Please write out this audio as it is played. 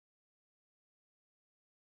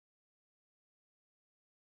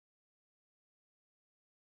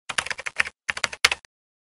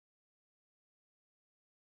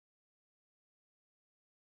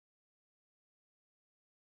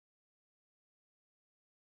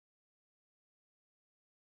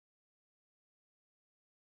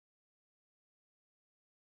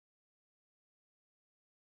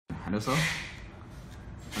Hello sir,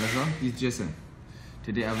 this is Jason.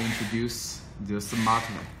 Today I will introduce the smart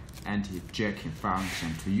anti-hijacking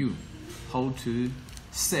function to you. How to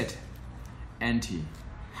set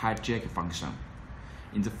anti-hijack function.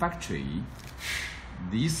 In the factory,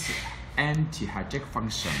 this anti-hijack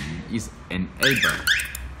function is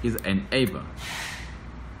enabled.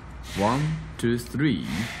 1, 2, 3.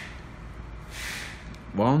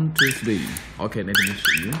 1, 2, 3. Okay, let me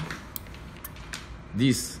show you.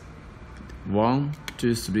 This 1,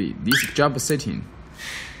 2, 3. This job setting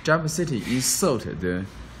insert the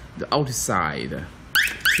outside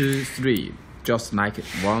 2, 3, just like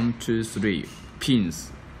 1, 2, 3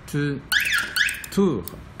 pins. 2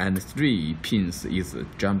 and 3 pins is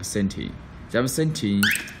jump setting. Jump setting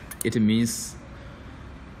it means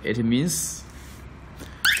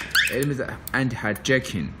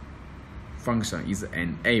anti-hijacking function is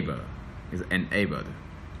enabled.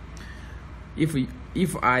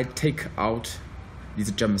 If I take out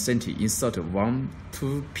this jump setting, insert 1,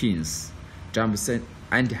 2 pins,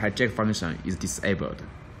 anti-hijack function is disabled.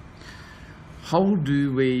 How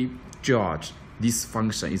do we judge this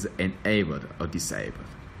function is enabled or disabled?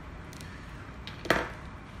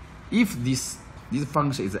 If this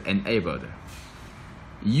function is enabled,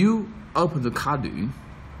 you open the CARDOT.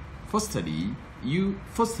 Firstly, you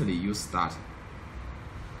start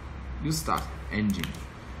engine.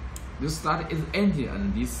 You start its engine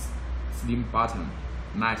and this slim button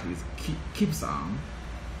light is keeps on,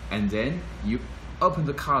 and then you open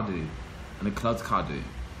the CARDOT and close CARDOT.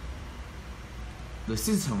 The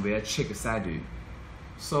system will check SADU.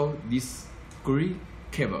 So this gray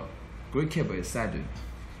cable is SADU.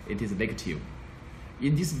 It is negative.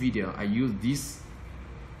 In this video, I use this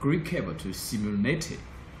gray cable to simulate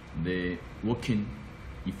the working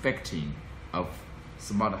effecting of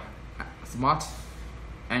smart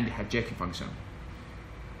anti-hijacking function.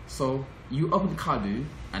 So you open the CARDOT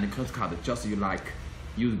and close CARDOT just you like.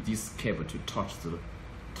 Use this cable to touch the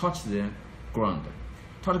ground.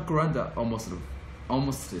 Touch the ground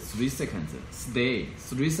almost 3 seconds. Stay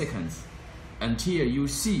 3 seconds until you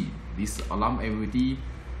see this alarm LED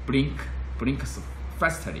blinks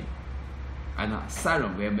fastly, and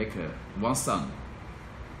siren will make one sound.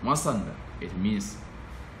 It means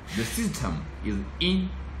the system is in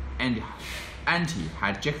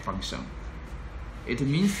anti-hijack function. It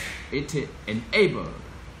means it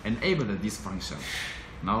enabled this function.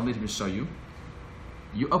 Now let me show you.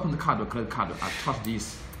 You open the CARDOT, close CARDOT, I touch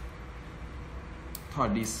this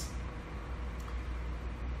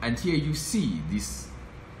until you see this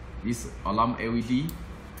alarm LED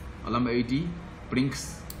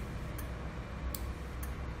blinks.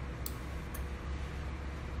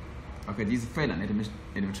 Okay, this is failure. Let me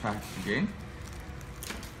try again.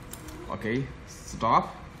 Okay,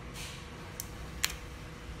 stop.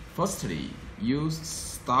 Firstly, you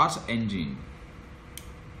start engine.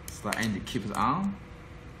 Keeps on,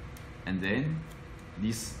 and then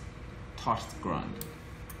this touch the ground.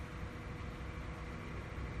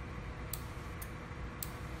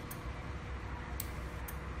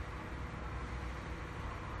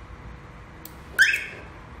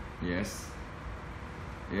 Yes.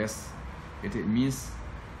 It means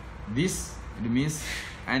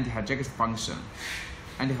anti-hijack function.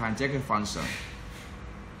 Anti-hijack function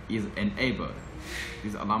is enabled.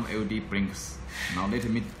 This alarm LED blinks. Now let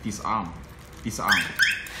me disarm.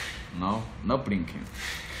 No blinking.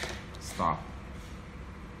 Stop.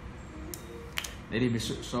 Let me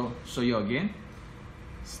show you again.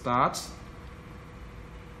 Start.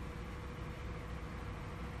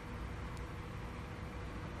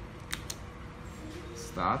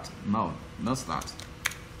 Start. No start.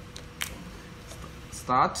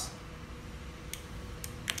 Start.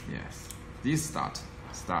 Yes. This start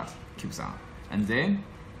keeps on, and then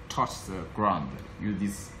touch the ground. Use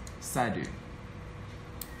this SADU.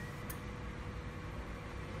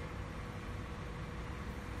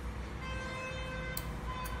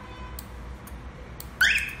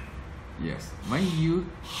 Yes. When you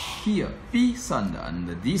hear beep sound and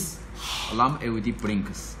this alarm LED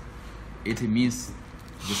blinks, it means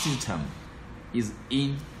the system is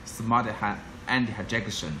in smart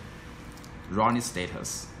anti-hijack running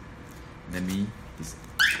status. Let me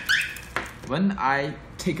when I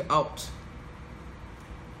take out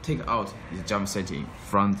the jump setting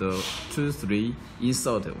from the 2, 3,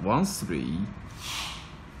 insert 1, 3.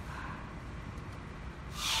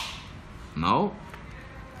 Now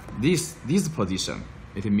this position,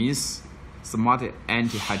 it means smart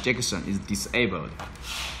anti-hijack is disabled.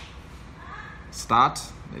 Start.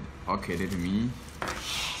 Okay, let me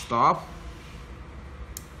stop.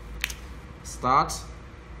 Start.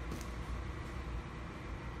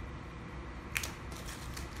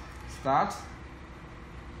 Start.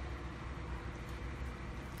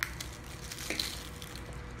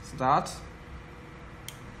 Start.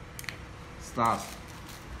 Start.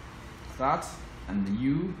 Start. And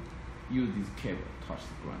you use this cable touch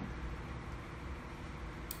the ground.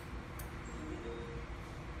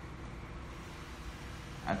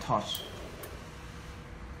 I touch.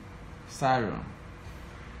 Siren.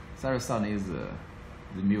 Siren sound is the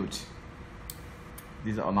mute.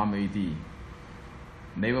 This alarm LED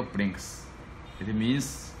never blinks. It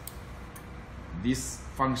means this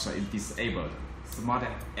function is disabled. Smart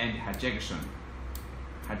anti-hijacking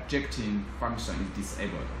function is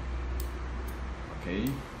disabled. Okay,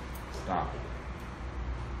 stop.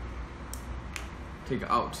 Take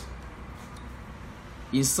out.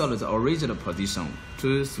 Insert the original position.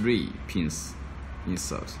 2, 3 pins.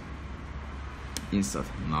 Insert. Insert.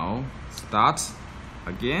 Now start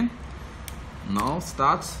again. Now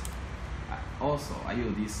start. Also, I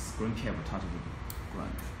use this screen cable touch the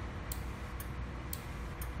ground.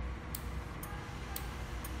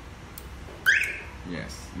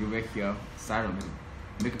 Yes, you will hear siren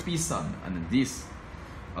make a beep sound, and this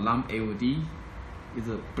alarm LED is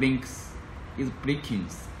blinking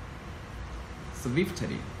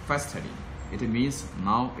swiftly, fastly. It means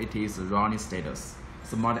now it is running status.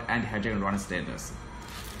 Smart anti-hijacking running status.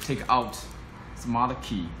 Take out smart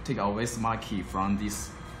key. Take away smart key from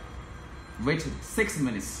this. Wait 6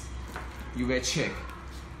 minutes. You will check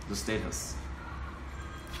the status.